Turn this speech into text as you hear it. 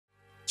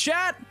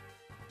Chat,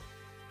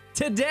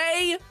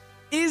 today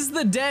is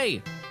the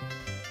day.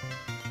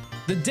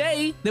 The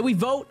day that we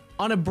vote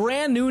on a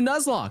brand new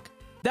Nuzlocke.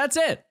 That's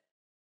it.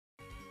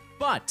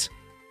 But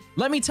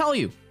let me tell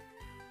you,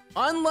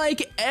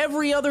 unlike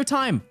every other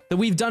time that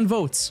we've done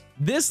votes,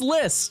 this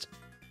list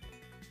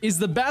is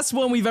the best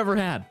one we've ever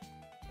had,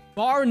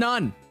 bar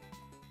none.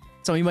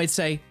 So you might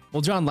say,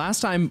 well, John,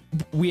 last time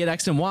we had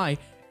X and Y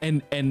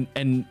and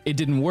it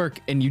didn't work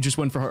and you just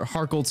went for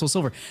Heart Gold, Soul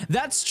Silver.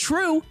 That's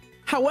true.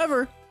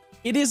 However,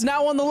 it is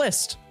now on the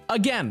list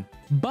again,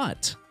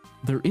 but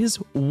there is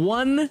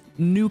one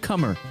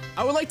newcomer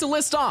I would like to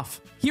list off.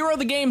 Here are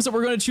the games that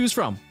we're going to choose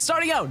from.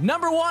 Starting out,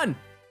 number 1,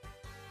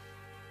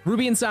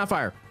 Ruby and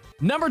Sapphire.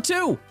 Number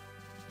 2,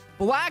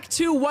 Black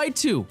 2, White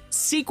 2,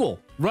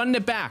 sequel, running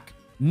it back.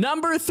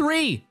 Number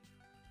 3,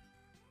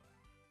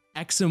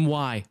 X and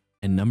Y.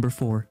 And number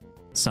 4,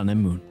 Sun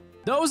and Moon.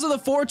 Those are the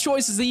 4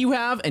 choices that you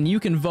have, and you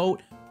can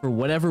vote for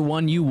whatever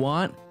one you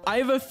want. I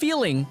have a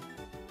feeling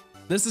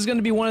this is going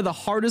to be one of the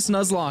hardest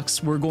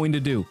Nuzlocks we're going to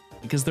do,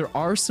 because there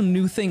are some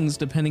new things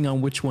depending on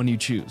which one you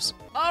choose.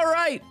 All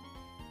right,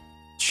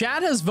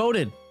 chat has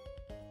voted,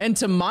 and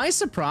to my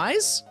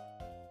surprise,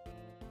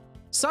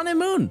 Sun and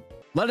Moon.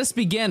 Let us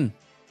begin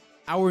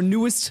our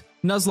newest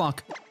Nuzlocke.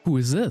 Who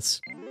is this?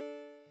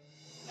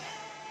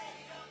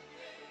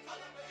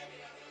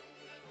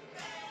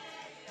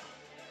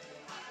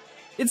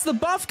 It's the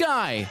buff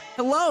guy.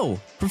 Hello,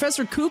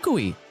 Professor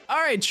Kukui. All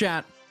right,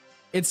 chat,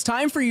 it's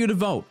time for you to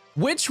vote.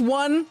 Which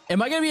one?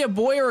 Am I gonna be a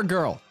boy or a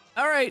girl?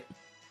 All right.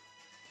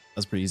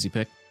 That's a pretty easy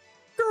pick.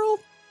 Girl.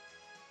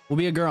 We'll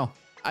be a girl.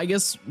 I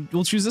guess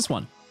we'll choose this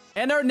one.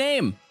 And our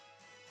name.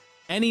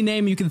 Any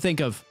name you can think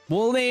of.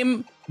 We'll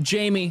name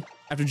Jamie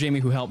after Jamie,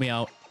 who helped me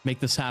out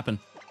make this happen.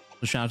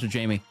 So shout out to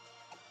Jamie.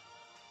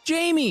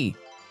 Jamie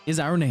is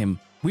our name.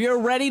 We are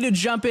ready to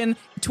jump in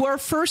to our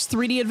first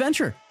 3D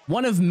adventure.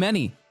 One of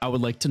many, I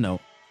would like to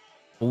note.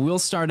 But we'll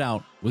start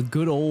out with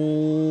good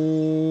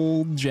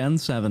old Gen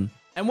 7.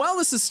 And while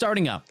this is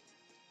starting up,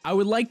 I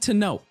would like to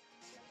note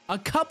a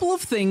couple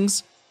of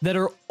things that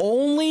are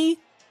only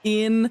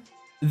in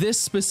this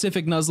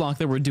specific Nuzlocke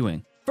that we're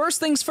doing. First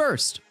things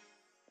first,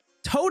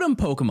 totem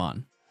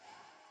Pokemon.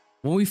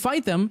 When we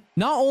fight them,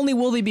 not only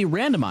will they be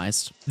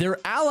randomized, their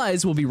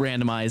allies will be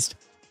randomized,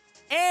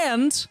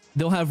 and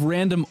they'll have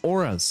random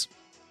auras.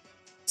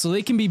 So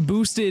they can be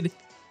boosted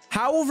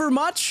however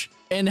much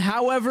and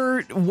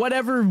however,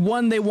 whatever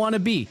one they want to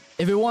be.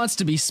 If it wants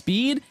to be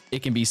speed,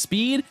 it can be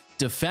speed,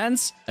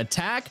 defense,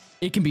 attack.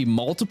 It can be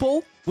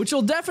multiple, which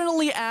will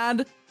definitely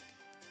add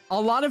a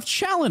lot of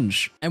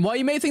challenge. And while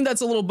you may think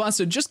that's a little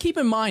busted, just keep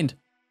in mind,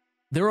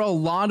 there are a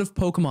lot of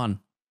Pokemon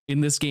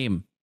in this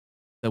game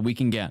that we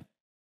can get.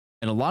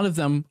 And a lot of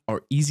them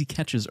are easy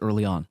catches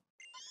early on.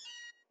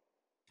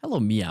 Hello,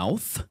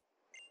 Meowth.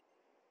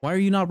 Why are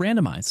you not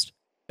randomized?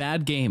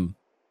 Bad game.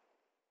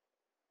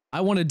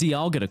 I want a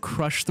Dialga to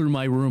crush through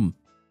my room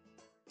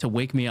to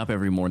wake me up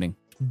every morning.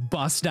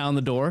 Bust down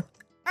the door.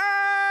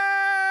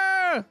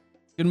 Ah!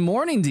 Good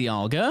morning,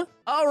 Dialga.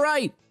 All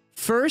right,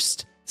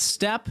 first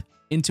step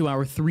into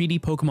our 3D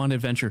Pokemon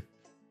adventure.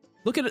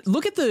 Look at it.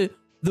 Look at the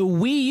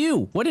Wii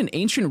U. What an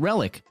ancient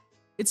relic.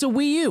 It's a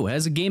Wii U. It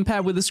has a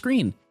gamepad with a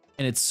screen,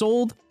 and it's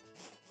sold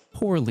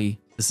poorly.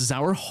 This is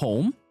our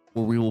home,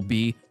 where we will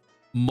be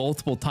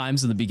multiple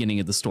times in the beginning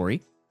of the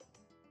story.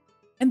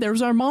 And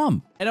there's our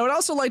mom. And I would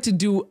also like to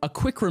do a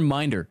quick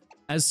reminder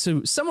as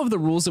to some of the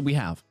rules that we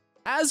have.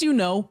 As you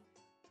know,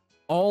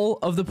 all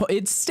of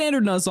it's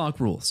standard Nuzlocke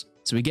rules.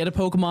 So we get a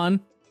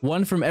Pokemon,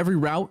 one from every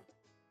route.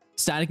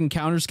 Static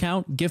encounters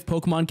count, gift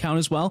Pokemon count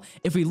as well.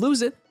 If we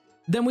lose it,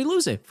 then we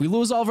lose it. If we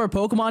lose all of our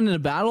Pokemon in a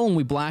battle and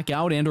we black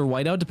out and or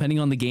white out, depending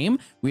on the game,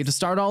 we have to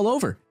start all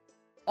over.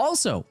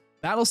 Also,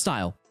 battle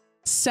style,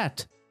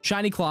 set,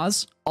 shiny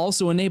claws,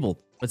 also enabled.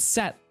 But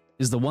set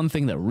is the one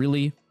thing that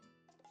really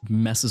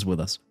messes with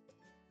us.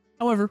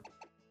 However,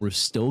 we're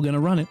still gonna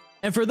run it.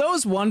 And for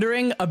those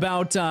wondering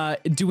about,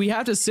 do we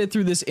have to sit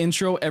through this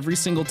intro every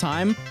single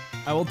time?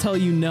 I will tell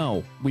you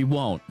no, we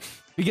won't.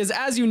 Because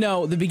as you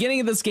know, the beginning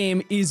of this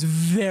game is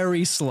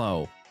very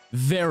slow.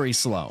 Very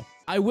slow.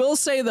 I will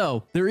say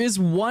though, there is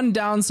one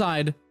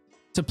downside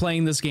to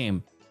playing this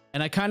game.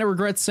 And I kind of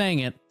regret saying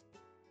it,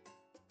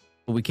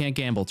 but we can't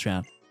gamble,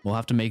 chat. We'll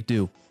have to make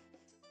do.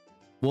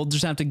 We'll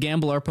just have to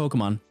gamble our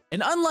Pokemon.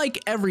 And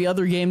unlike every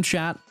other game,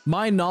 chat,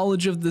 my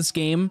knowledge of this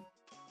game,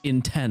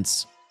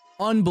 intense.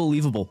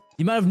 Unbelievable.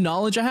 The amount of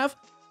knowledge I have,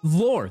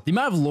 lore. The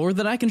amount of lore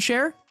that I can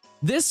share.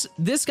 This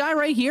guy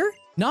right here,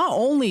 not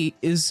only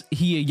is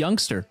he a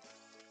youngster,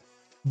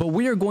 but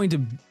we are going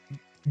to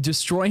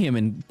destroy him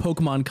in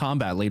Pokemon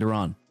combat later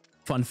on.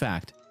 Fun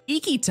fact.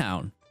 Icky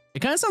Town.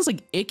 It kind of sounds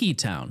like Icky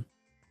Town.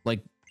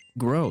 Like,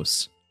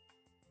 gross.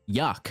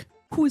 Yuck.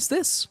 Who is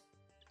this?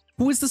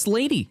 Who is this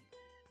lady?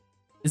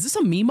 Is this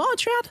a Meemaw,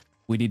 chat?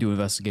 We need to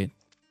investigate.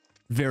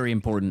 Very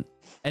important.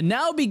 And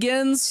now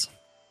begins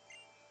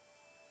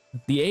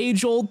the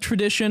age-old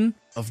tradition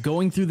of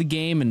going through the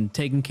game and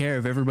taking care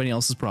of everybody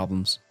else's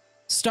problems.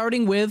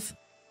 Starting with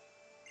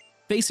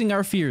facing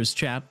our fears,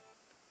 chat.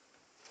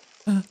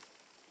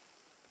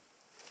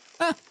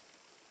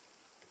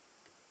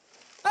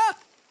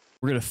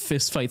 We're gonna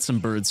fist fight some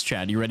birds,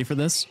 Chad. You ready for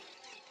this?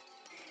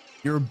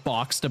 You're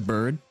boxed a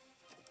bird.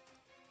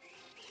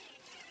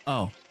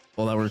 Oh,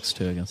 well, that works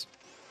too, I guess.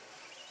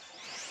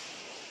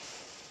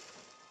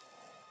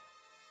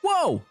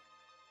 Whoa!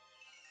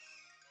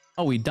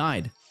 Oh, we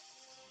died.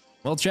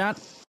 Well, chat,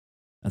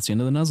 that's the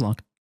end of the Nuzlocke.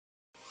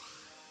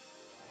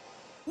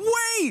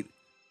 Wait!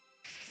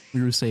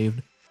 We were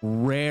saved.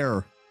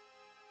 Rare.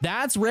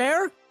 That's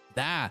rare?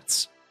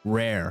 That's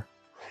rare.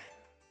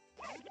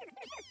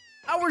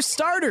 Our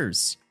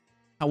starters.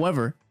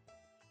 However,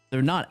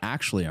 they're not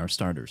actually our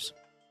starters.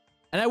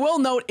 And I will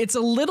note, it's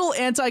a little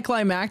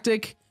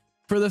anticlimactic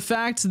for the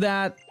fact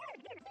that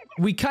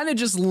we kind of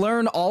just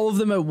learn all of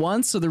them at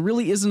once, so there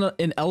really isn't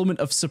an element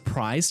of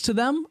surprise to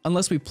them,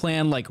 unless we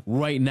plan, like,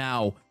 right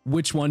now,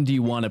 which one do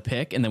you want to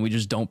pick, and then we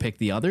just don't pick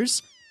the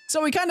others.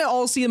 So we kind of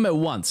all see them at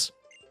once.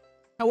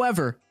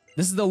 However,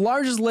 this is the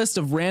largest list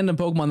of random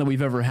Pokemon that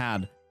we've ever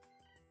had.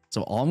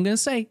 So all I'm going to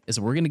say is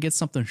we're going to get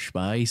something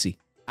spicy.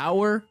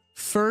 Our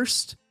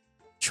first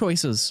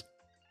choices.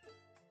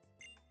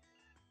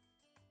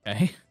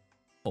 Okay.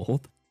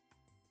 Hold.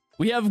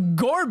 We have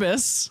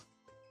Gorbis,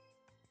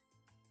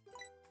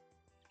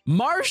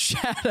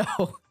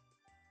 Marshadow,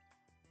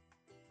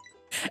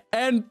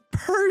 and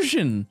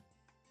Persian.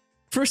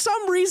 For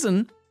some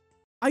reason,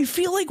 I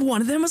feel like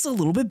one of them is a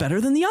little bit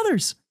better than the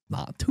others.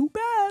 Not too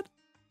bad.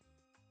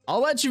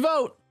 I'll let you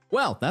vote.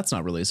 Well, that's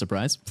not really a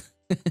surprise.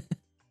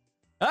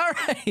 All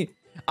right.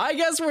 I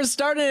guess we're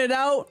starting it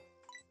out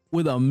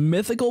with a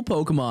mythical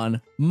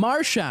Pokemon,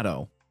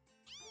 Marshadow.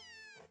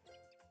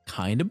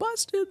 Kind of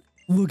busted.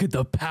 Look at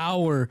the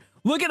power.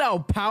 Look at how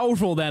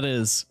powerful that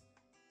is.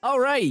 All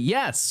right,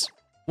 yes.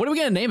 What are we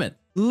going to name it?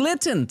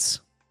 Litant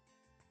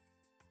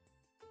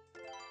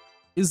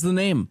is the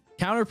name.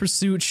 Counter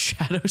Pursuit,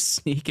 Shadow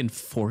Sneak, and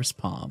Force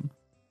Palm.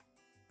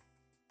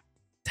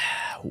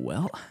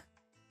 Well,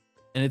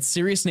 and it's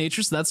serious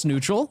nature, so that's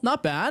neutral.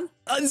 Not bad.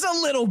 It's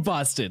a little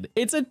busted.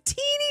 It's a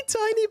teeny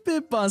tiny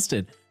bit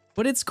busted,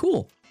 but it's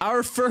cool.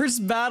 Our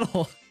first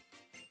battle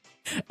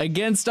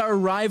against our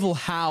rival,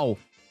 How.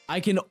 I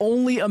can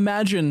only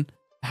imagine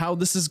how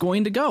this is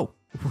going to go.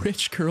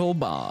 Rich Girl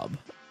Bob.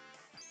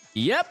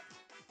 Yep.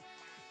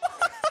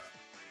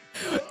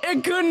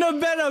 It couldn't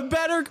have been a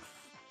better...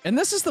 And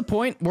this is the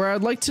point where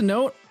I'd like to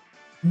note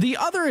the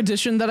other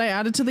addition that I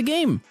added to the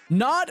game.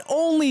 Not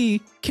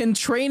only can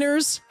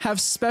trainers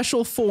have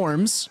special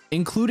forms,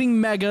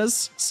 including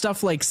megas,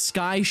 stuff like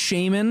Sky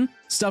Shaman,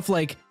 stuff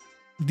like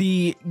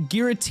the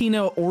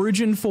Giratina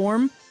origin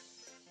form,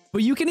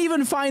 but you can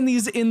even find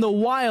these in the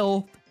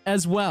wild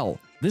as well.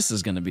 This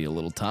is going to be a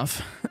little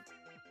tough.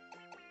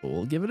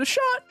 We'll give it a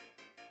shot.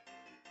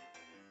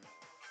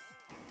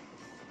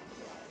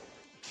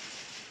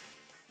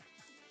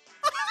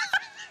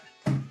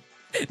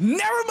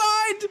 Never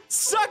mind!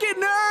 Suck it,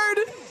 nerd!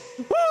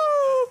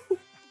 Woo!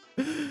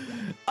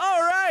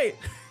 All right.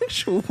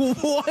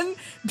 One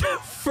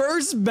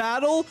first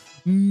battle,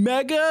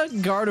 Mega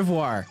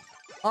Gardevoir.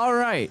 All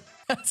right.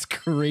 That's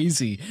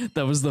crazy.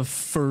 That was the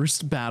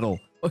first battle.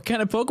 What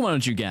kind of Pokemon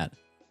did you get?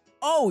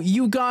 Oh,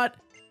 you got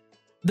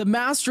the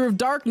Master of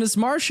Darkness,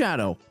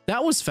 Marshadow.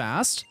 That was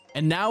fast.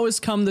 And now has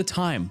come the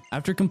time.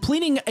 After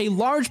completing a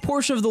large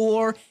portion of the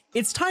lore,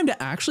 it's time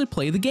to actually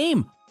play the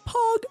game.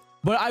 Pog.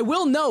 But I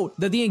will note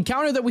that the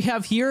encounter that we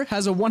have here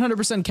has a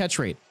 100% catch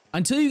rate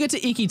until you get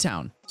to Iki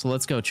Town. So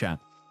let's go, chat.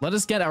 Let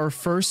us get our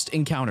first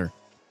encounter.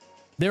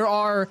 There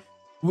are,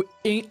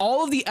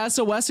 all of the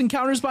SOS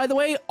encounters, by the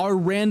way, are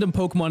random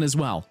Pokemon as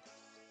well.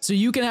 So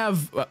you can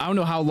have, I don't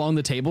know how long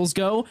the tables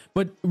go,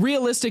 but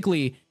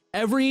realistically,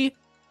 every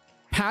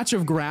patch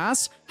of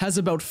grass has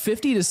about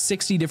 50 to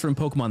 60 different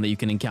Pokemon that you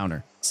can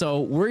encounter.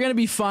 So we're going to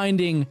be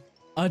finding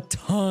a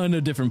ton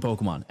of different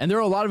Pokemon. And there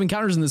are a lot of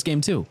encounters in this game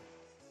too.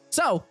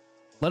 So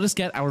let us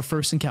get our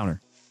first encounter.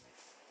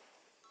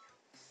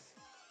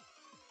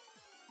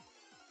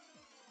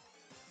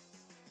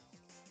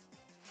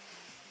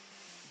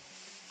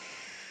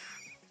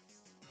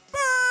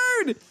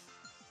 Bird!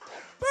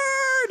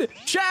 Bird!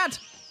 Chat!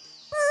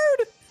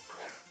 Bird!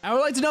 I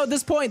would like to know at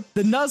this point,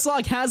 the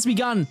Nuzlocke has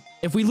begun.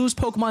 If we lose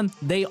Pokemon,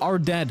 they are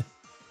dead.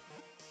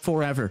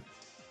 Forever.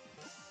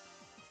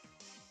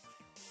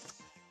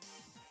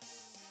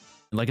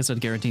 And like I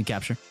said, guaranteed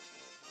capture.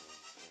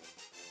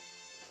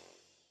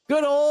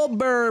 Good old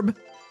Burb.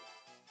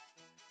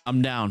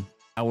 I'm down.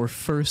 Our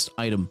first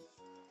item.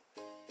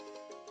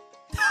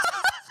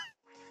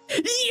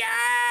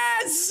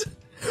 Yes!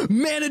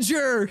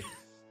 Manager!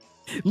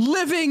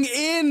 Living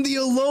in the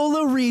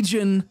Alola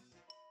region.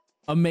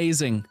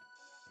 Amazing.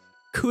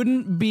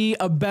 Couldn't be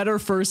a better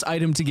first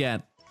item to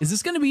get. Is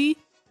this going to be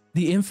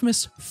the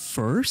infamous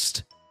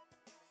first?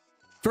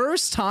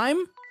 First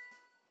time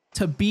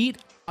to beat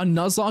a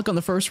Nuzlocke on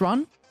the first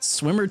run?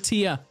 Swimmer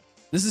Tia.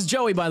 This is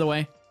Joey, by the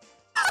way.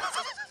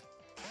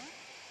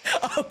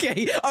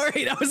 Okay, all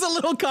right, I was a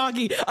little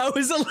cocky. Oh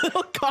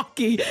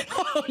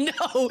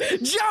no,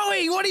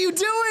 Joey, what are you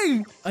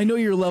doing? I know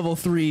you're level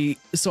 3,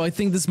 so I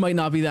think this might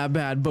not be that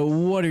bad, but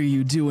what are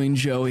you doing,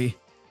 Joey?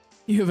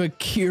 You have a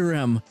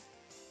Kyurem.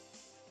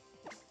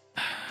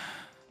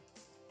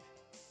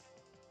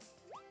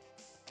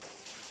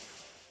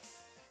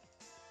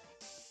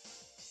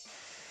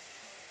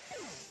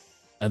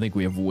 I think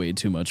we have way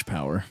too much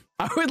power.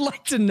 I would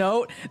like to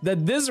note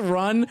that this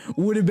run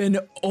would have been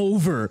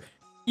over,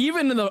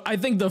 even in the, I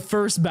think, the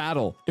first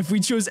battle, if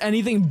we chose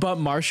anything but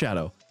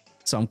Marshadow.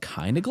 So I'm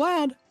kind of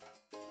glad.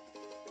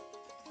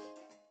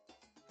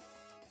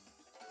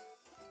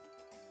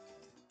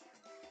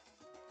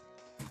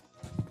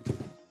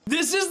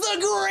 This is the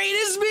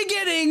greatest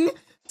beginning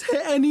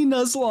to any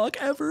Nuzlocke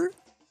ever.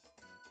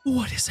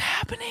 What is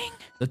happening?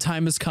 The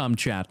time has come,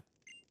 chat,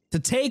 to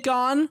take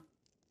on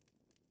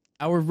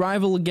our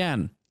rival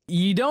again.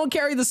 You don't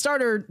carry the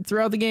starter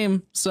throughout the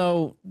game,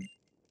 so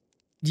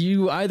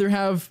you either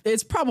have,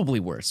 it's probably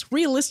worse.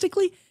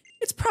 Realistically,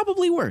 it's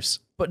probably worse.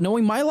 But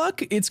knowing my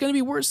luck, it's gonna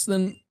be worse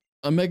than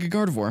a Mega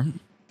Gardevoir.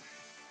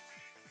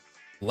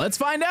 Let's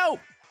find out.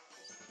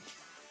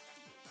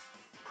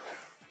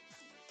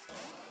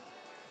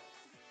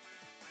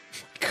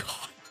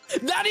 God,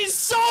 that is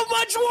so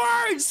much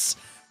worse.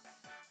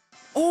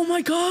 Oh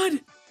my God,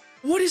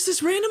 what is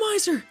this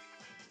randomizer?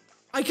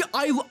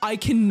 I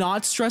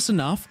cannot stress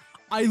enough.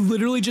 I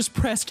literally just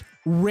pressed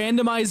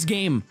randomized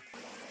game.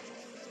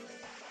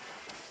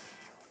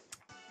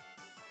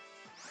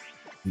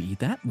 We eat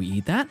that, we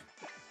eat that.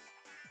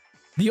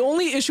 The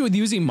only issue with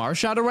using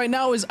Marshadow right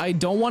now is I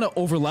don't want to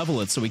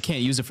overlevel it so we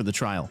can't use it for the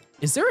trial.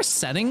 Is there a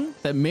setting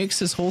that makes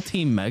his whole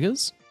team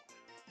megas?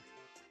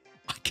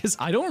 Because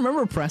I don't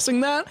remember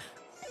pressing that.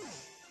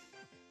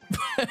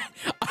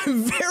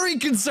 I'm very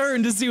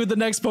concerned to see what the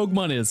next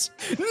Pokemon is.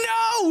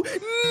 No,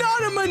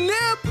 not a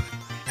Manip.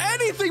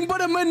 Anything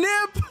but a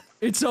Manip.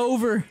 It's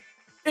over.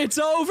 It's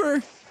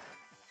over.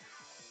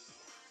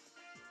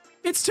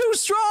 It's too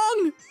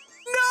strong.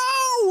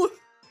 No.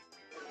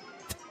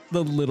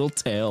 The little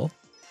tail.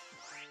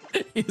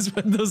 He's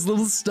with those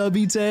little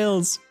stubby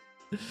tails.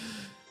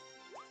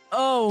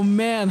 Oh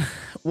man.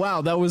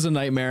 Wow, that was a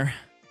nightmare.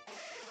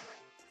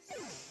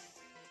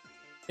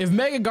 If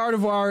Mega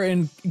Gardevoir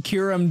and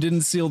Kyurem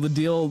didn't seal the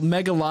deal,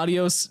 Mega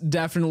Latios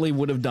definitely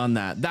would have done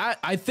that.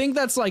 I think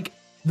that's like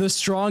the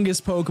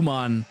strongest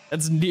Pokemon.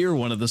 That's near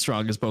one of the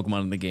strongest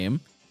Pokemon in the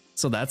game.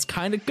 So that's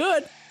kind of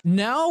good.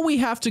 Now we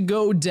have to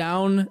go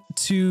down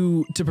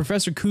to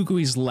Professor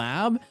Kukui's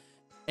lab.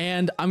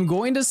 And I'm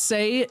going to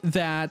say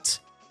that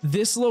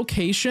this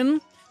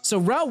location, so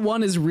Route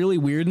 1 is really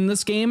weird in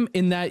this game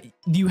in that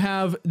you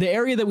have the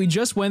area that we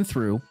just went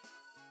through.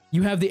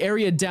 You have the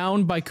area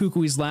down by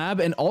Kukui's lab,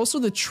 and also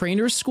the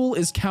trainer's school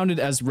is counted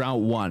as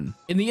Route 1.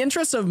 In the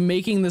interest of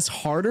making this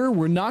harder,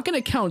 we're not going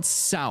to count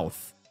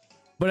south,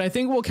 but I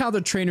think we'll count the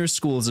trainer's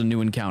school as a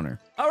new encounter.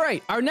 All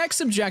right, our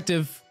next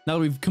objective, now that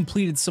we've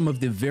completed some of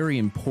the very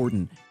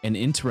important and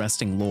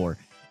interesting lore,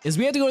 is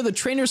we have to go to the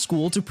trainer's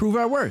school to prove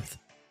our worth.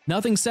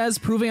 Nothing says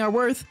proving our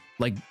worth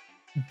like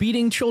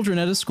beating children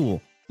at a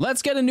school.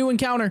 Let's get a new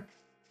encounter.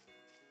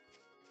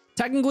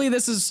 Technically,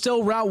 this is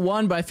still Route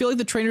 1, but I feel like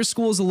the trainer's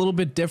school is a little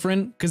bit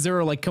different because there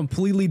are like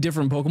completely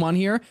different Pokemon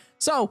here.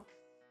 So,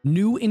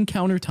 new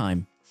encounter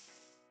time.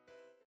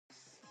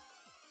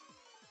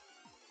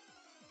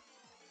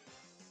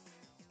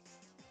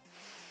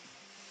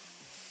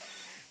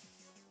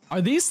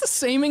 Are these the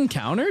same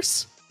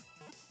encounters?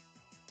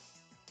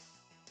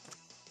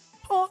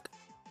 Honk.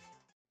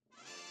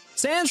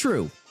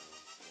 Sandshrew.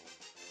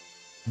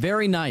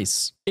 Very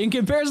nice. In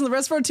comparison to the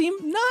rest of our team,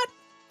 not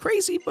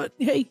crazy, but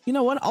hey, you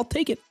know what? I'll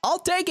take it. I'll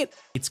take it.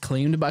 It's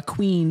claimed by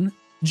Queen.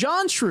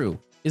 Johnstone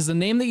is the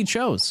name that you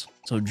chose.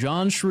 So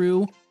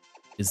Johnstone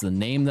is the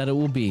name that it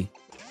will be.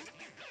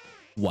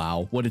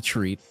 Wow, what a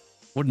treat.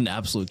 What an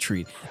absolute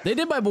treat. They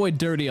did my boy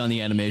dirty on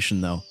the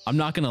animation though. I'm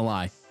not gonna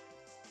lie.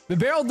 The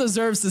barrel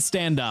deserves to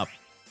stand up.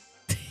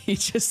 He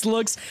just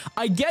looks,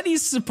 I get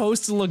he's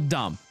supposed to look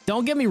dumb.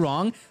 Don't get me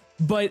wrong,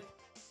 but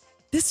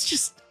this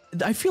just,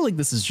 I feel like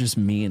this is just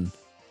mean.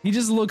 He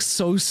just looks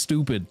so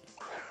stupid.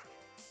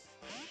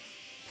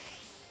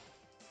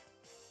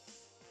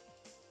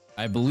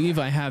 I believe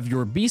I have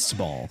your Beast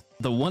Ball.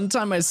 The one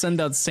time I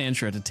send out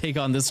Sandshrew to take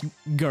on this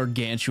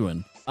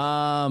gargantuan.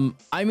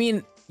 I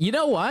mean, you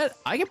know what?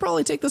 I could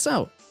probably take this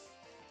out.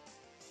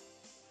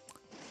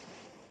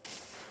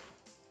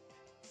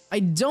 I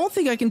don't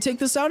think I can take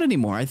this out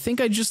anymore. I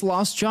think I just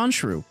lost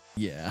Johnstone.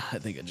 Yeah, I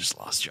think I just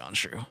lost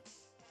Johnstone.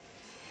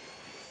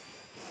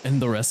 And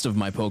the rest of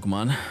my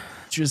Pokemon.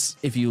 Just,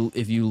 if you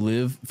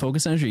live,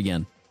 focus energy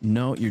again.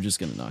 No, you're just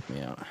gonna knock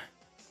me out.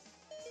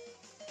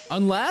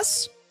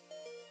 Unless...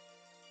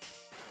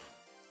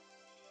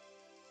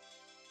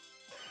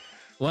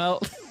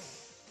 Well,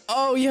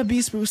 oh yeah,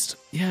 Beast Boost.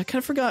 Yeah, I kind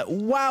of forgot.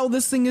 Wow,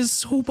 this thing is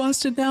so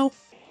busted now.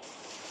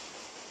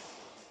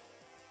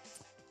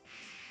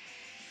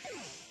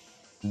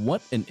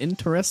 What an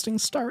interesting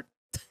start.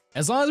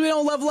 As long as we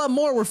don't level up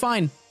more, we're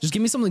fine. Just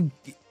give me something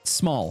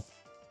small.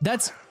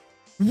 That's,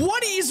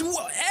 what is,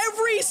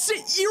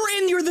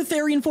 you're the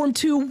Therian form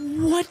too.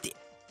 What?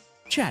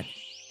 Chat,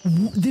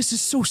 this is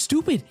so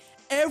stupid.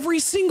 Every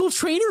single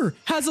trainer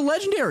has a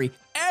legendary.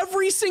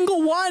 Every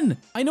single one.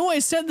 I know I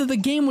said that the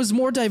game was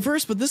more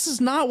diverse, but this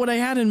is not what I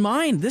had in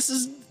mind. This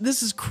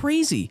is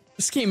crazy.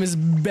 This game is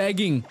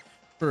begging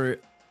for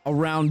a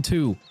round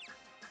 2.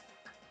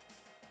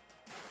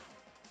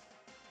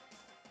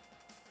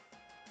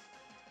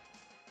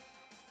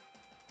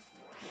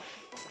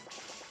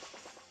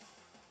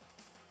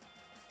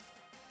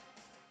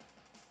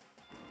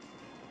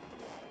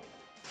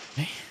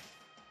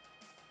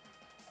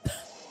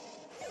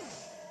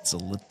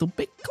 It's a little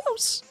bit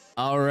close.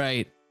 All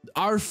right.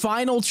 Our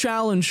final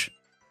challenge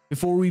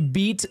before we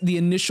beat the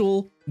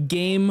initial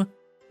game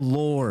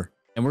lore.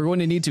 And we're going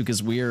to need to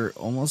because we're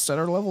almost at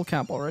our level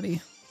cap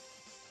already.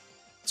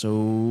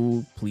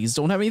 So please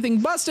don't have anything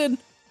busted.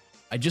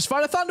 I just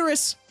fought a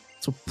Thunderous.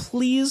 So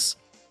please,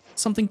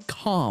 something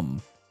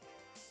calm.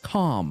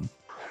 Calm.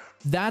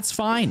 That's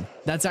fine.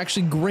 That's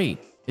actually great.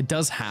 It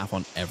does half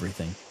on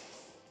everything.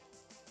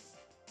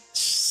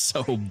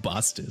 So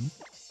busted.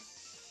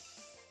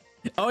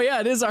 Oh yeah,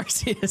 it is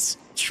Arceus.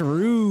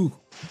 True.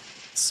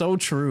 So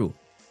true.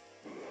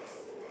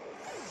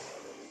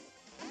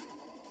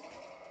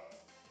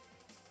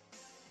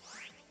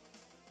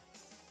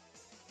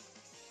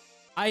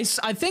 I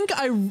think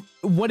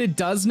what it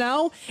does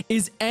now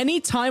is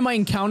anytime I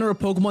encounter a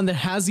Pokemon that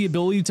has the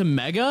ability to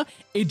Mega,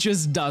 it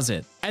just does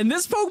it. And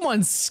this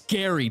Pokemon's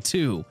scary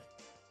too.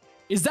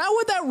 Is that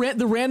what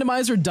the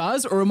randomizer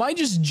does, or am I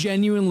just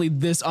genuinely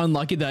this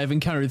unlucky that I've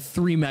encountered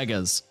 3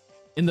 Megas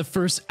in the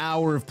first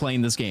hour of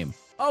playing this game?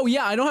 Oh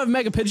yeah, I don't have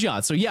Mega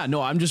Pidgeot, so yeah,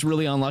 no, I'm just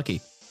really unlucky.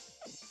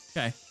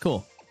 Okay,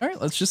 cool. All right,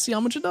 let's just see how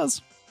much it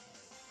does.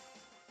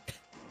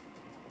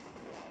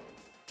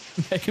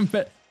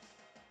 Mega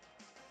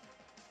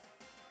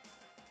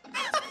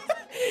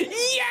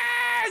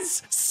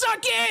Yes!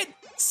 Suck it!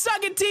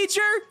 Suck it,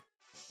 teacher!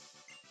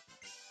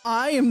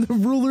 I am the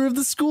ruler of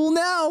the school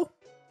now.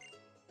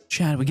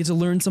 Chad, we get to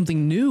learn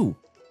something new.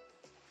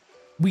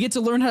 We get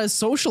to learn how to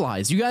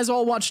socialize. You guys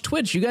all watch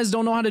Twitch. You guys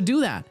don't know how to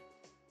do that.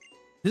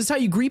 This is how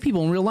you greet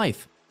people in real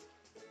life.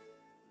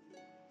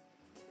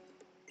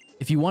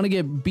 If you want to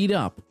get beat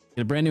up,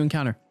 get a brand new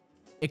encounter.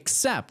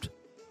 Except,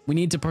 we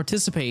need to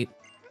participate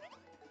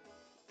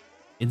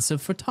in some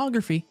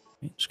photography.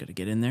 Just gotta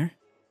get in there.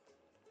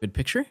 Good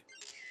picture.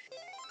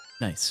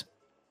 Nice.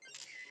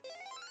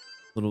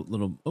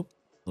 Little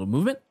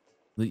movement.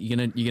 You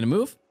gonna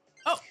move?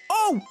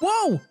 Oh,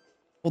 whoa!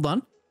 Hold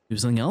on. Do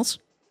something else.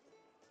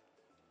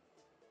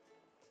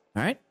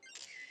 All right.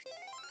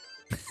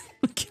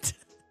 Look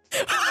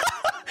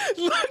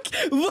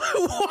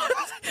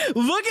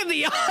at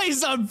the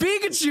eyes on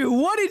Pikachu.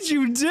 What did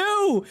you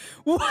do?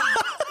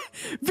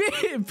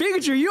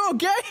 Pikachu, you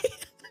okay?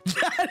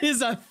 That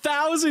is a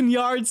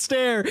 1,000-yard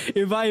stare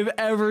if I've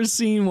ever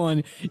seen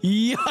one.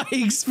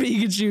 Yikes,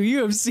 Pikachu,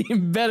 you have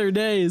seen better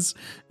days.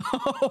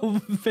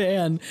 Oh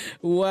man,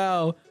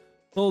 wow.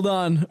 Hold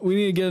on, we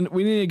need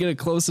to get a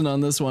close in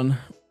on this one.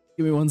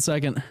 Give me 1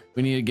 second.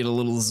 We need to get a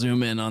little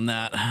zoom in on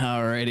that.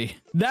 Alrighty.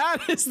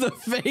 That is the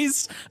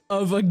face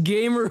of a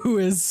gamer who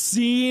has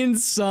seen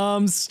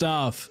some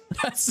stuff.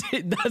 That's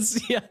it.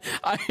 Yeah.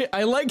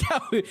 I like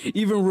how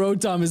even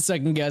Rotom is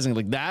second guessing.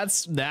 Like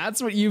that's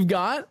what you've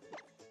got.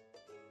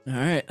 All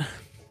right.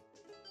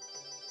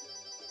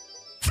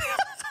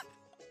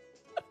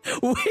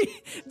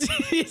 Wait,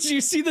 did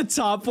you see the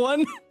top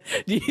one?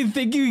 Do you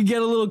think you could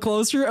get a little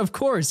closer? Of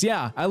course,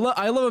 yeah. I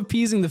love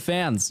appeasing the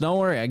fans. Don't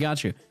worry, I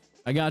got you.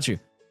 I got you.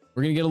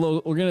 We're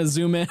gonna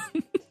zoom in.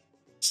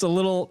 just a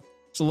little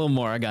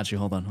more. I got you.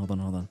 Hold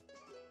on.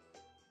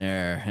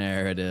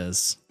 There it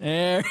is.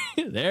 There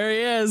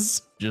he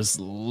is. Just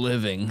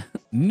living.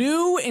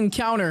 New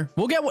encounter.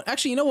 We'll get what,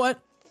 actually, you know what?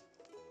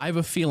 I have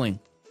a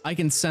feeling. I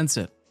can sense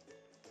it.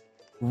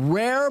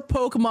 Rare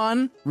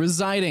Pokemon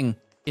residing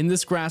in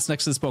this grass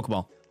next to this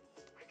Pokeball.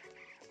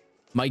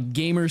 My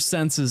gamer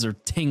senses are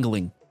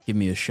tingling. Give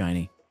me a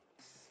shiny.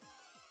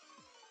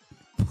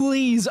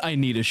 Please, I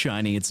need a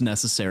shiny. It's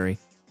necessary.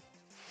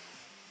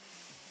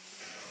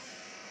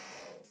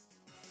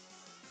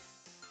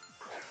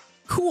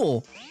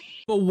 Cool.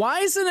 But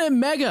why isn't it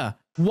Mega?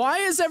 Why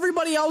is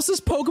everybody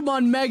else's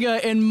Pokemon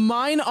Mega and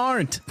mine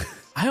aren't?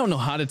 I don't know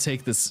how to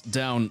take this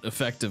down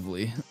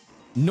effectively.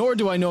 Nor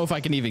do I know if I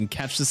can even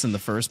catch this in the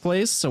first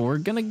place, so we're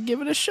gonna give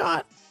it a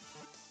shot.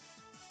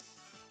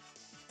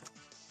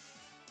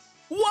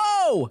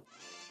 Whoa!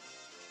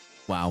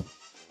 Wow.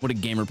 What a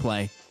gamer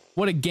play.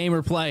 What a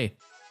gamer play.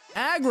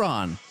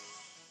 Aggron.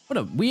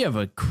 We have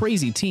a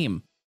crazy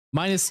team.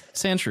 Minus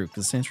Sandshrew,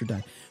 because Sandshrew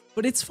died.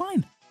 But it's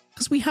fine,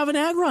 because we have an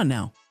Aggron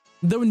now.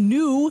 The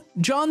new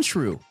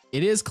Johnstone.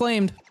 It is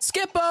claimed.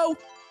 Skippo!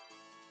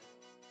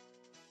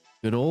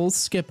 Good old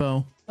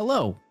Skippo.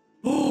 Hello.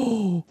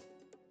 Oh!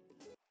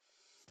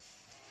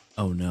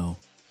 Oh no.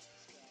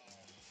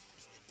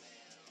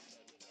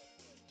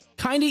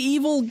 Kinda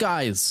evil,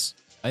 guys.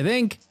 I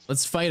think.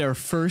 Let's fight our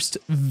first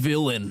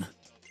villain.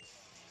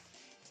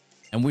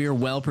 And we are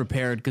well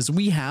prepared because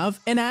we have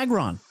an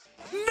Aggron.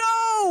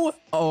 No!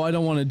 Oh, I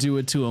don't want to do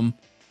it to him.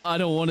 I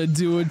don't want to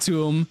do it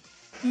to him.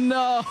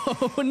 No,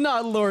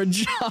 not Lord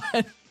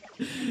John.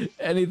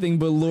 Anything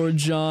but Lord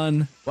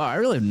John. Wow, I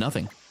really have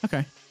nothing.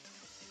 Okay.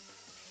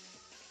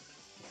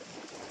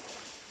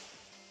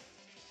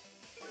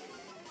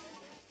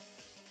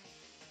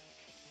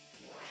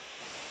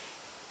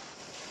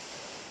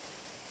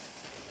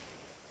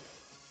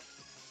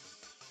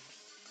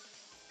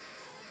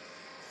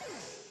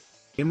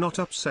 I'm not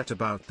upset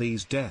about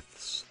these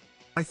deaths.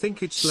 I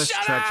think it's less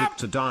tragic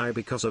to die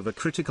because of a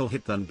critical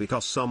hit than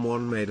because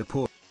someone made a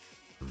poor.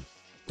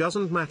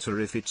 doesn't matter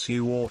if it's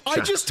you or chat.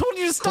 I just told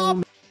you to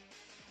stop.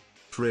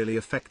 Really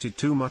affected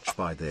too much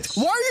by this.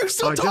 Why are you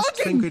still talking? Just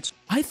think it's...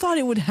 I thought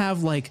it would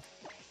have like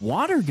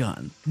water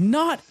gun,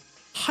 not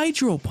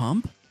hydro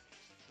pump.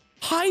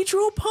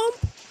 Hydro pump?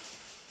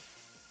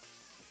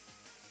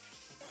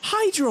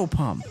 Hydro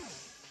pump.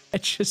 I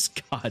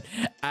just got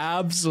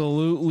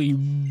absolutely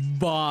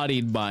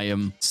bodied by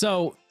him.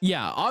 So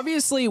yeah,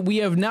 obviously we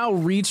have now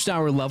reached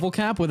our level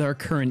cap with our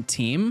current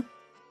team.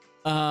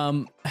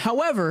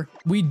 However,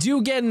 we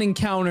do get an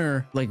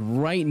encounter like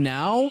right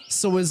now.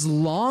 So as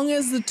long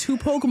as the 2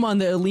 Pokemon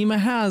that Alima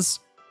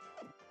has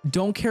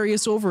don't carry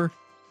us over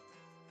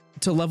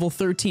to level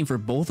 13 for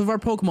both of our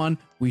Pokemon,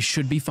 we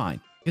should be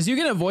fine. Because you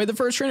can avoid the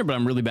first trainer, but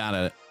I'm really bad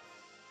at it.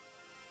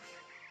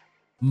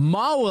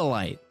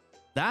 Mawilite.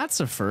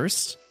 That's a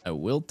first. I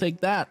will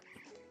take that.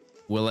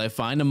 Will I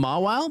find a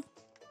Mawile?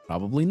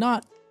 Probably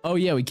not. Oh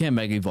yeah, we can't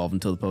Mega Evolve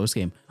until the post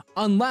game.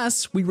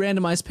 Unless we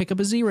randomize pick up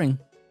a Z-Ring.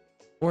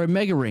 Or a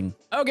Mega Ring.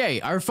 Okay,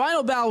 our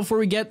final battle before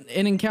we get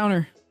an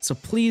encounter. So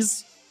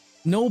please,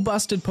 no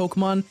busted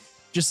Pokemon.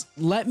 Just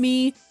let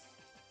me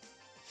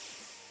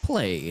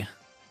play.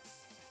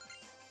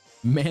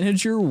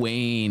 Manager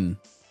Wayne.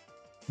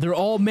 They're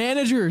all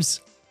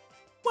managers.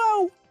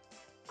 Wow.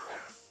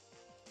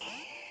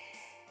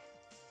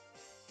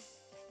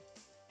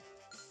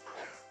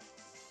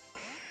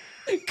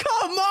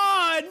 Come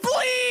on,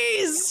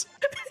 please.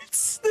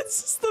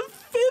 This is the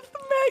 5th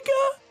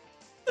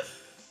Mega.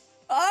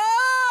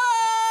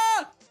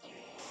 Ah!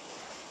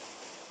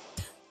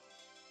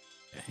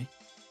 Okay.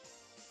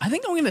 I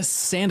think I'm gonna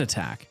Sand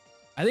Attack.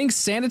 I think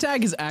Sand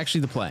Attack is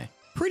actually the play.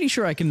 Pretty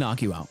sure I can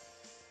knock you out.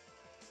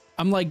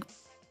 I'm like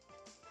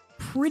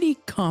pretty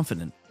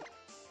confident.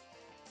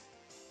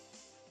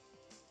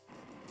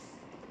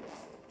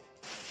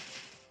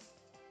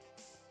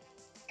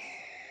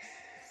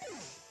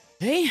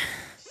 Okay.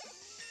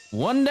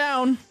 1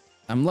 down.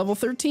 I'm level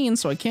 13,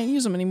 so I can't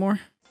use them anymore.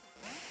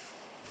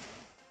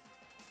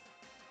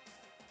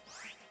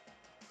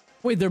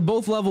 Wait, they're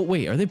both level...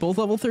 Wait, are they both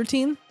level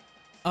 13?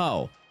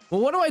 Oh.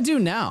 Well, what do I do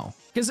now?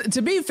 Because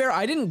to be fair,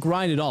 I didn't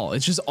grind at all.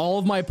 It's just all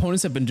of my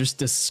opponents have been just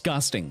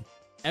disgusting.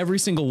 Every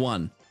single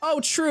one. Oh,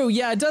 true.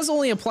 Yeah, it does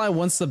only apply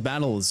once the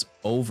battle is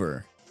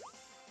over.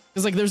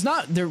 Because, like,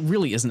 there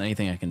really isn't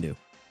anything I can do.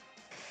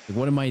 Like,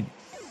 what am I...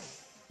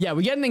 Yeah,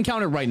 we get an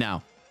encounter right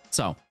now.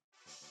 So,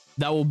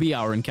 that will be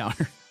our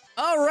encounter.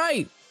 All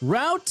right,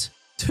 Route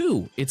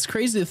 2. It's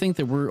crazy to think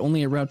that we're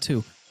only at Route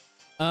 2.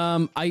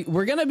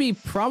 We're gonna be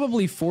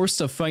probably forced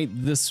to fight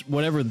this,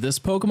 whatever this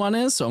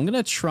Pokemon is, so I'm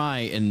gonna try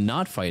and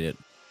not fight it.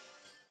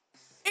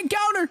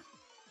 Encounter!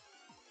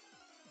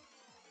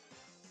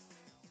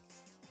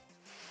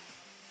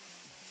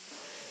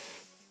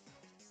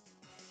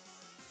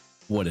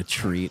 What a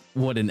treat.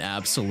 What an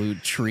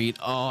absolute treat.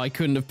 Oh, I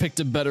couldn't have picked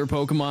a better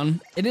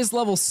Pokemon. It is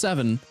level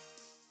 7,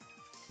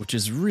 which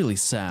is really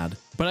sad,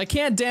 but I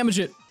can't damage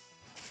it.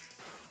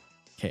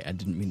 Okay, I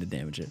didn't mean to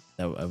damage it.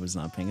 I was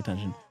not paying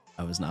attention.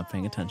 I was not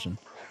paying attention.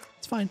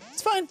 It's fine.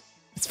 It's fine.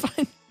 It's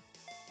fine.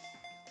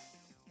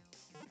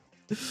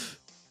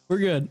 We're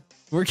good.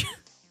 We're good.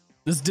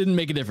 This didn't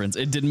make a difference.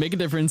 It didn't make a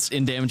difference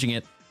in damaging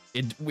it.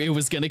 It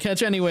was gonna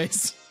catch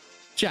anyways.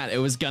 Chat, it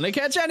was gonna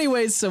catch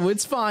anyways, so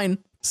it's fine.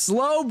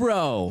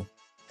 Slowbro.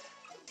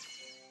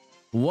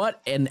 What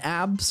an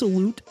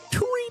absolute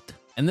treat.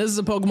 And this is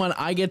a Pokemon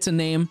I get to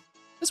name,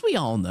 as we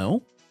all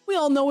know. We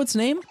all know its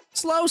name.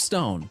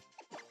 Slowstone.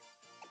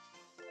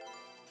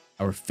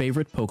 Our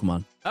favorite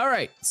Pokemon. All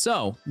right,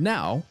 so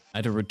now I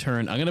had to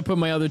return. I'm gonna put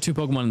my other 2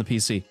 Pokemon in the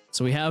PC.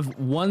 So we have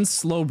 1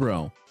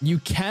 Slowbro. You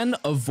can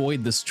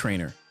avoid this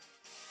trainer.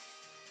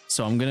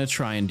 So I'm gonna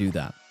try and do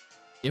that.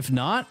 If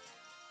not,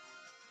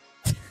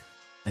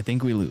 I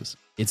think we lose.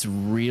 It's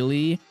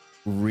really,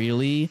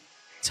 really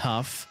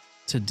tough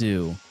to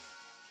do.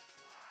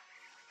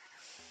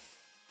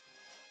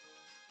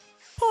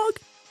 Pog,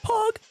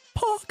 pog,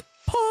 pog.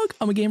 Pog.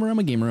 I'm a gamer, I'm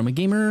a gamer, I'm a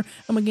gamer,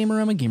 I'm a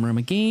gamer, I'm a gamer, I'm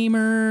a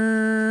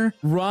gamer.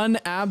 Run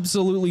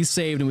absolutely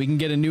saved, and we can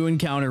get a new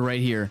encounter right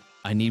here.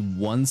 I need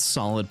 1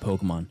 solid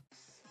Pokemon.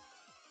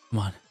 Come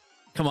on.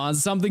 Come on,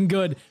 something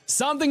good.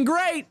 Something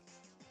great!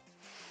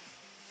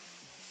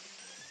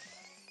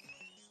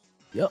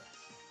 Yep.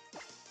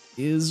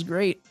 Is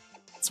great.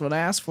 That's what I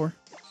asked for.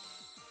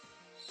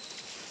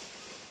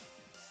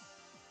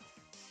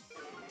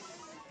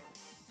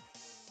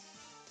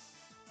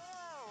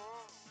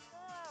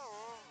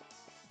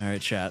 All right,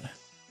 chat.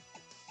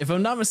 If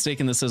I'm not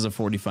mistaken, this has a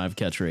 45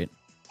 catch rate.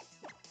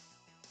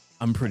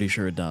 I'm pretty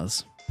sure it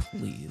does.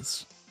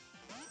 Please.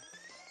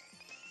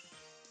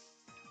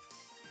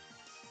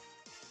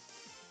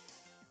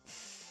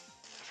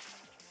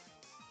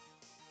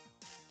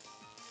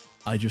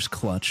 I just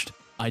clutched.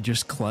 I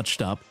just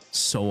clutched up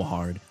so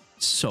hard.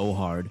 So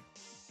hard.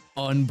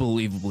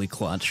 Unbelievably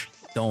clutch.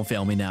 Don't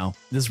fail me now.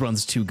 This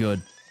run's too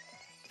good.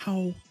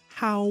 How?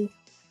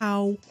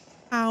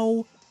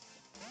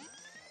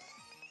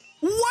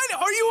 What?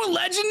 Are you a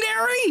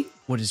legendary?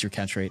 What is your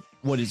catch rate?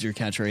 What is your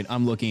catch rate?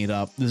 I'm looking it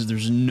up.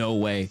 There's no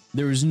way.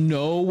 There's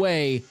no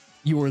way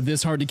You are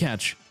this hard to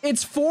catch.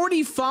 It's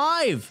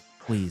 45.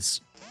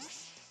 Please.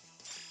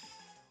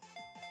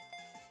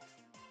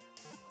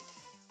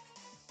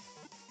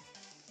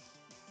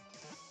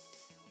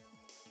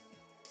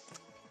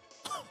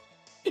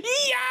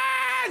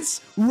 Yes!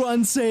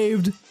 Run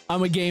saved.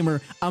 I'm a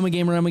gamer. I'm a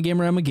gamer. I'm a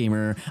gamer. I'm a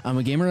gamer. I'm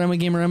a gamer. I'm a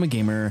gamer. I'm a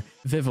gamer.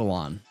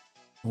 Vivillon.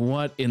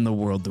 What in the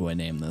world do I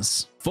name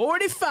this?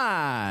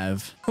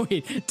 45.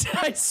 Wait, did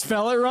I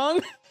spell it wrong?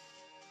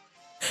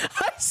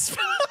 How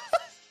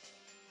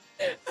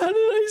did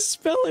I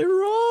spell it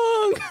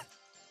wrong?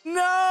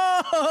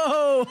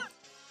 No!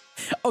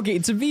 Okay,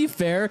 to be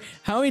fair,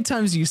 how many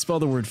times do you spell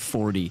the word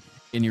 40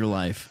 in your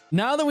life?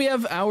 Now that we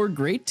have our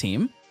great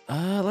team,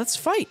 let's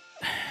fight.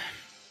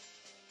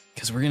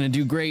 Because we're gonna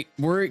do great.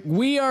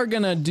 We are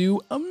gonna do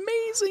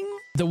amazing.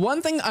 The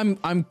one thing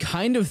I'm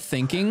kind of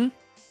thinking.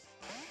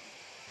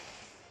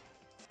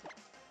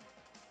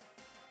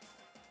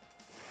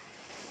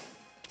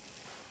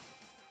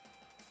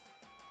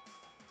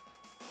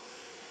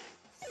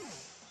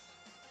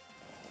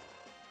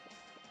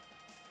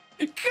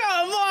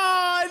 Come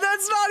on,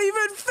 that's not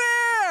even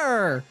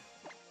fair.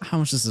 How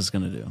much is this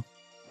gonna do?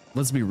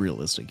 Let's be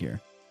realistic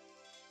here.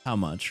 How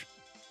much?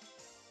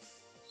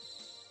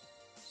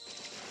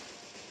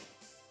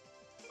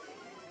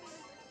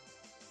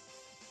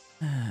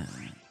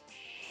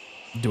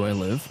 Do I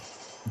live?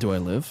 Do I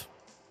live?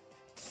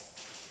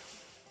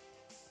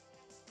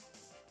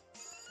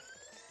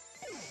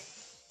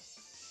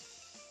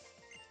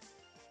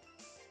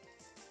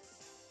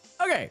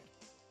 Okay.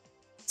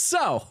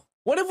 So,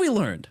 what have we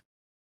learned?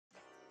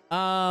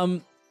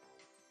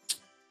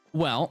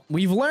 Well,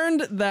 we've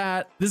learned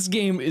that this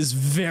game is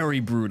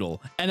very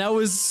brutal, and I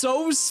was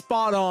so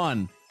spot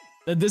on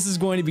that this is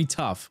going to be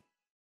tough.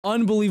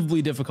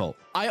 Unbelievably difficult.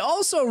 I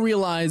also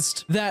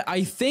realized that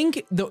I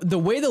think the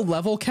way the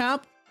level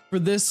cap for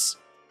this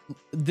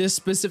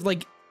specific,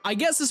 like, I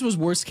guess this was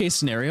worst case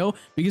scenario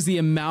because the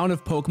amount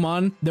of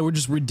Pokemon that were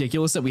just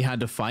ridiculous that we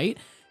had to fight.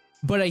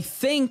 But I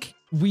think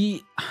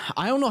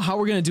I don't know how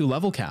we're gonna do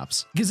level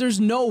caps because there's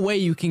no way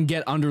you can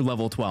get under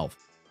level 12.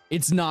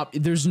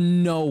 There's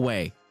no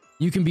way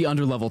you can be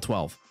under level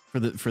 12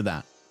 for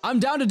that. I'm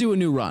down to do a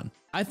new run.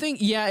 I think,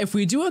 yeah, if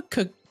we do a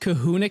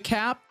Kahuna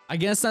cap, I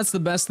guess that's the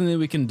best thing that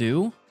we can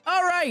do.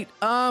 All right,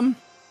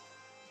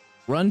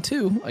 run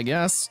 2, I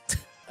guess.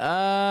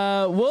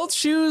 We'll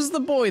choose the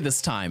boy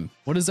this time.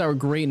 What is our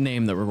great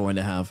name that we're going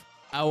to have?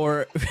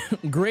 Our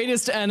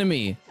greatest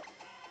enemy.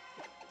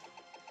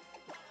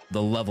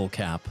 The level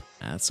cap.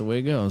 That's the way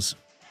it goes.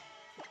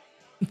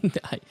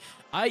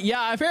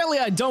 Yeah, apparently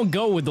I don't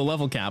go with the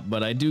level cap,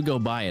 but I do go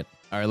by it.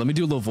 All right, let me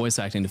do a little voice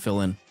acting to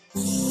fill in.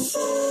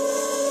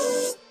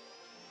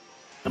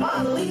 Come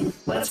on, Lily,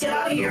 let's get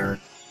out of here.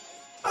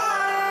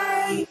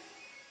 Bye!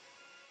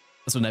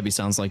 That's what Nebby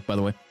sounds like, by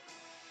the way.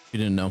 You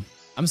didn't know.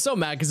 I'm so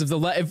mad because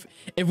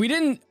if we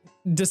didn't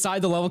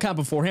decide the level cap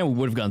beforehand, we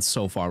would have gone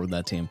so far with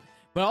that team.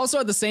 But also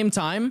at the same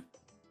time,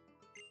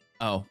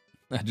 oh,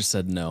 I just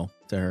said no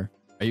to her.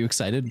 Are you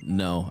excited?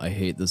 No, I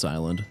hate this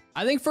island.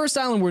 I think first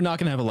island, we're not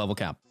gonna have a level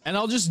cap. And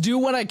I'll just do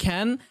what I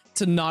can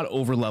to not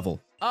over level.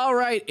 All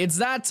right, it's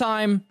that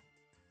time.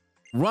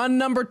 Run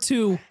number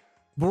 2,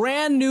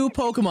 brand new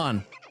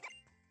Pokemon.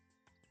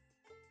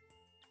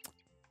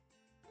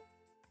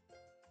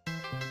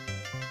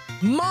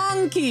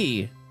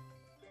 Monkey.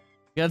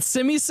 We got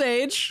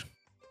Simisage.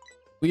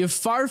 We have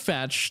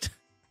Farfetch'd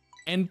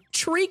and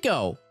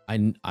Trico.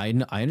 I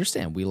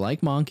understand. We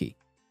like Monkey.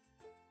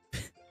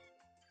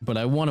 But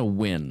I want to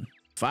win.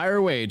 Fire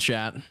away,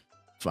 chat.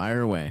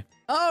 Fire away.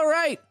 All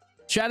right.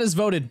 Chat has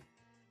voted.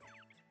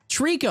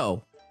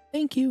 Trico.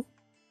 Thank you.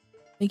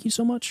 Thank you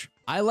so much.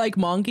 I like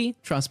Monkey.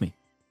 Trust me.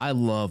 I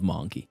love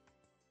Monkey.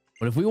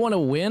 But if we want to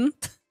win,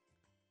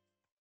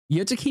 you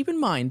have to keep in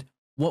mind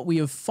what we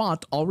have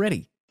fought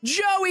already.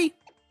 Joey.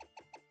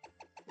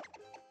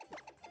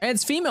 And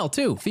it's female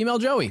too. Female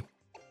Joey.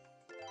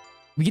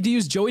 We get to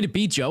use Joey to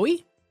beat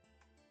Joey?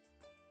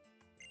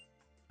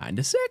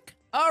 Kinda sick.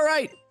 All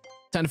right.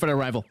 Time to fight our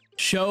rival.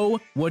 Show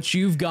what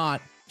you've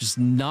got. Just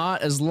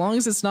not, as long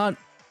as it's not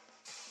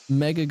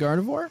Mega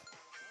Gardevoir.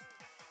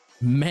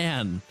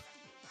 Man.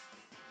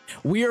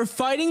 We are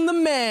fighting the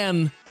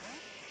man.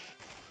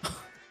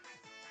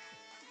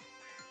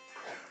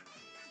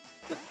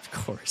 Of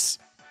course.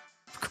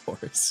 Of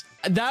course.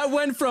 That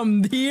went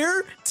from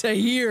here to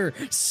here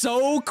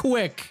so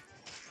quick.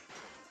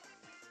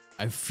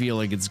 I feel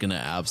like it's gonna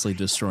absolutely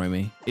destroy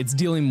me. It's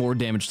dealing more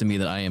damage to me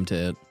than I am to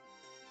it.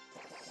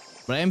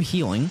 But I am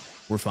healing.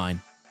 We're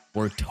fine.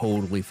 We're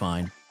totally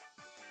fine.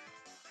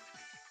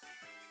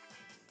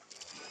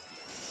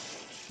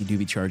 You do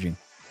be charging.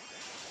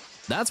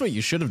 That's what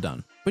you should have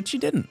done, but you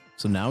didn't.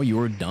 So now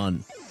you're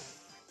done.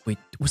 Wait,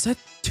 was that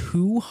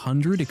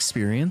 200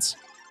 experience?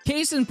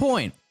 Case in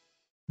point,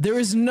 there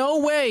is no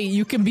way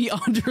you can be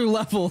under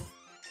level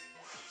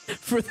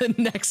for the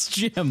next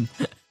gym.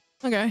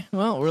 Okay,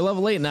 well, we're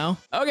level 8 now.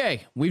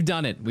 Okay, we've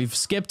done it. We've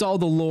skipped all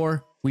the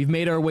lore. We've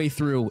made our way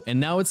through, and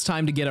now it's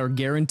time to get our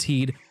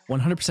guaranteed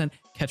 100%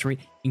 catch rate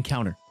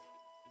encounter.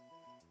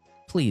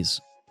 Please,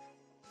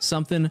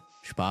 something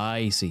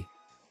spicy.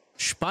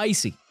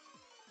 Spicy.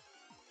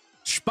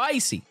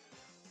 Spicy.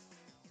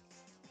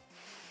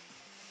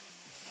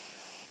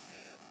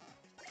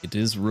 It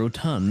is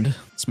rotund.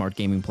 Smart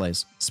gaming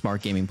plays.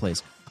 Smart gaming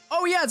plays.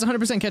 Oh yeah, it's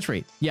 100% catch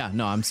rate. Yeah,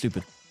 no, I'm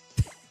stupid.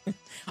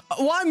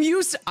 Well,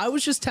 I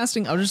was just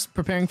testing. I was just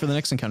preparing for the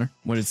next encounter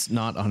when it's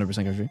not 100%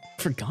 catch rate.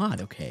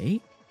 Forgot, okay?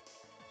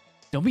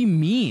 Don't be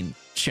mean,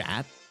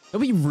 chat.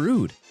 Don't be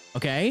rude,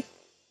 okay?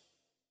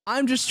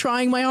 I'm just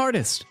trying my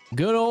hardest.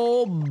 Good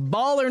old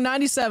baller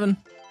 97.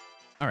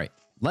 All right,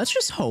 let's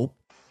just hope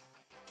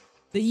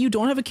that you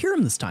don't have a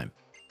Kyurem this time.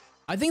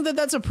 I think that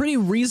that's a pretty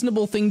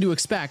reasonable thing to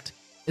expect,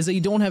 is that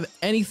you don't have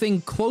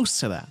anything close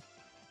to that.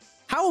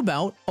 How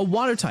about a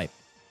water type?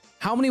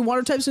 How many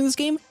water types in this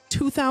game?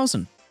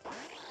 2,000.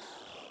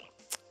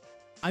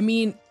 I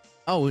mean,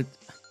 oh,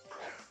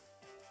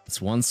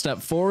 it's one step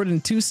forward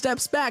and 2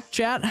 steps back,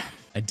 chat.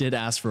 I did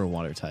ask for a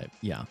water type,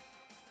 yeah.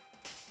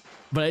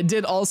 But I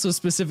did also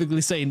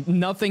specifically say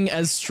nothing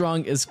as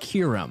strong as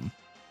Kyurem.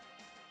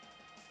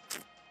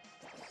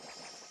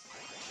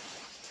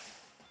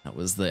 That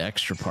was the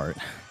extra part.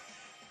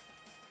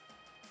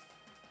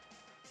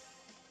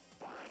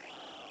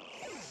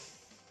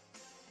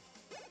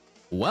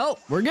 Well,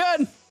 we're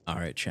good. All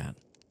right, chat.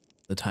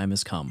 The time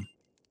has come.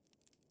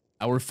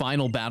 Our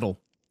final battle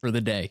for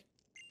the day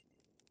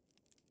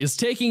is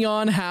taking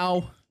on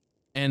How,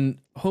 and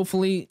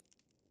hopefully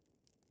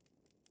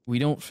we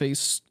don't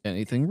face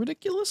anything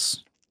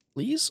ridiculous.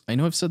 Please? I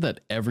know I've said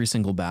that every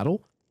single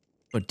battle,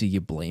 but do you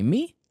blame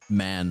me?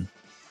 Man.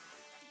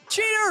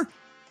 Cheater!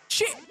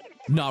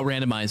 Not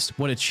randomized.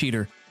 What a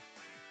cheater.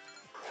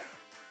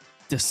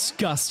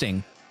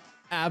 Disgusting.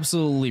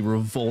 Absolutely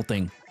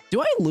revolting.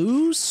 Do I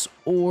lose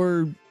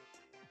or...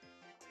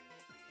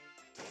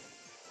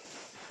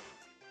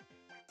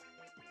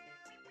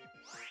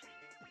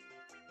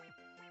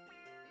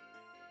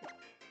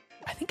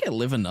 I think I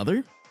live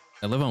another.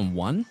 I live on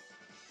 1.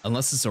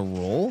 Unless it's a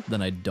roll,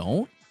 then I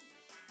don't.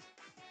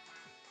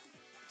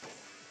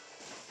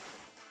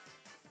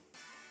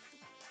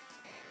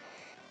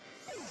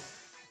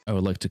 I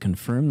would like to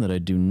confirm that I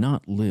do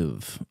not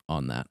live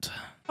on that.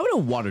 How about a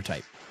water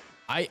type?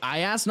 I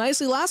asked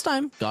nicely last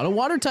time. Got a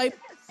water type.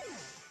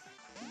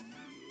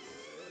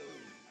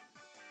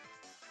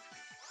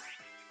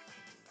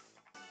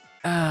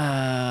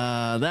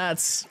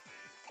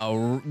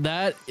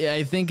 That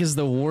I think is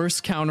the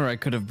worst counter I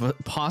could have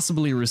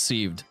possibly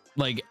received.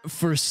 Like,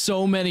 for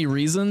so many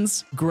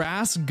reasons,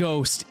 Grass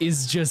Ghost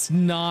is just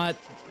not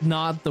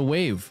the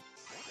wave.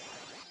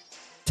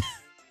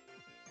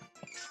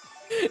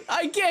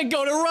 I can't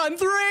go to run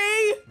 3!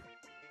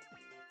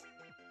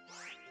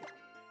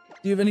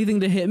 Do you have anything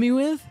to hit me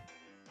with?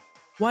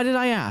 Why did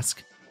I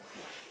ask?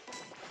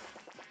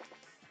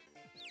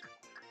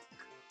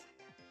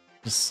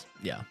 Just,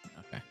 yeah,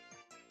 okay.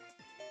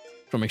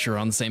 Trying to make sure we're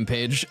on the same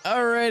page.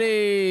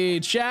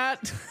 Alrighty,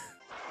 chat.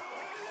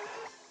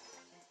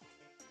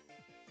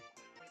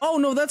 Oh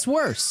no, that's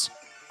worse.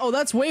 Oh,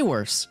 that's way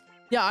worse.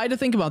 Yeah, I had to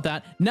think about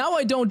that. Now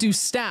I don't do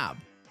stab.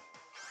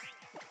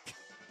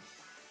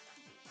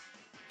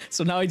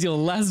 So now I deal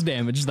less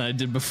damage than I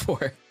did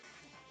before.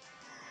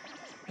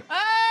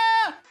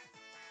 Ah!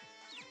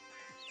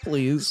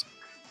 Please.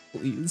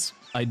 Please.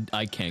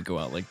 I can't go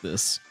out like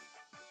this.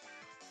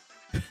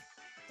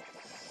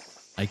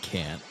 I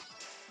can't.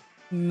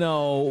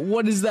 No,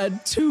 what is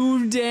that?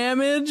 2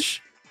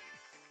 damage?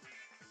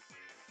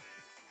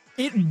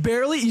 It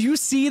barely, you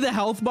see the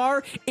health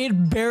bar?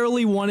 It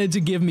barely wanted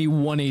to give me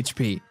 1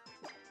 HP.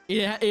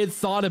 It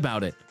thought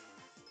about it.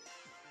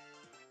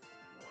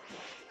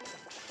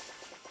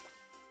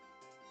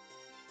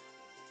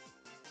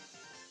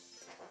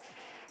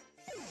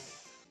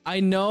 I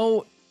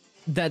know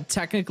that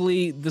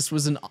technically this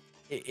was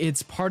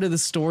it's part of the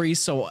story,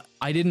 so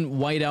I didn't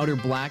white out or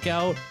black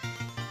out,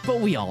 but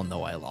we all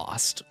know I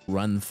lost.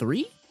 Run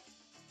 3,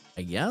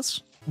 I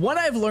guess. What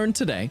I've learned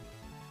today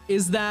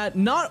is that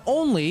not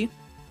only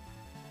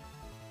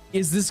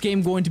is this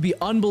game going to be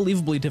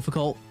unbelievably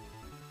difficult,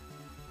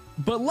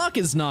 but luck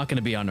is not going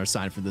to be on our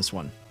side for this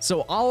one.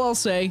 So all I'll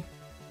say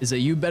is that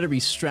you better be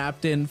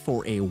strapped in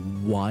for a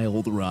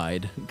wild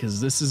ride, because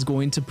this is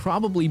going to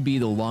probably be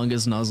the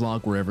longest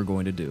Nuzlocke we're ever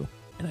going to do.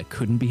 And I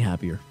couldn't be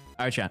happier.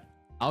 All right, chat.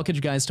 I'll catch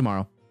you guys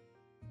tomorrow.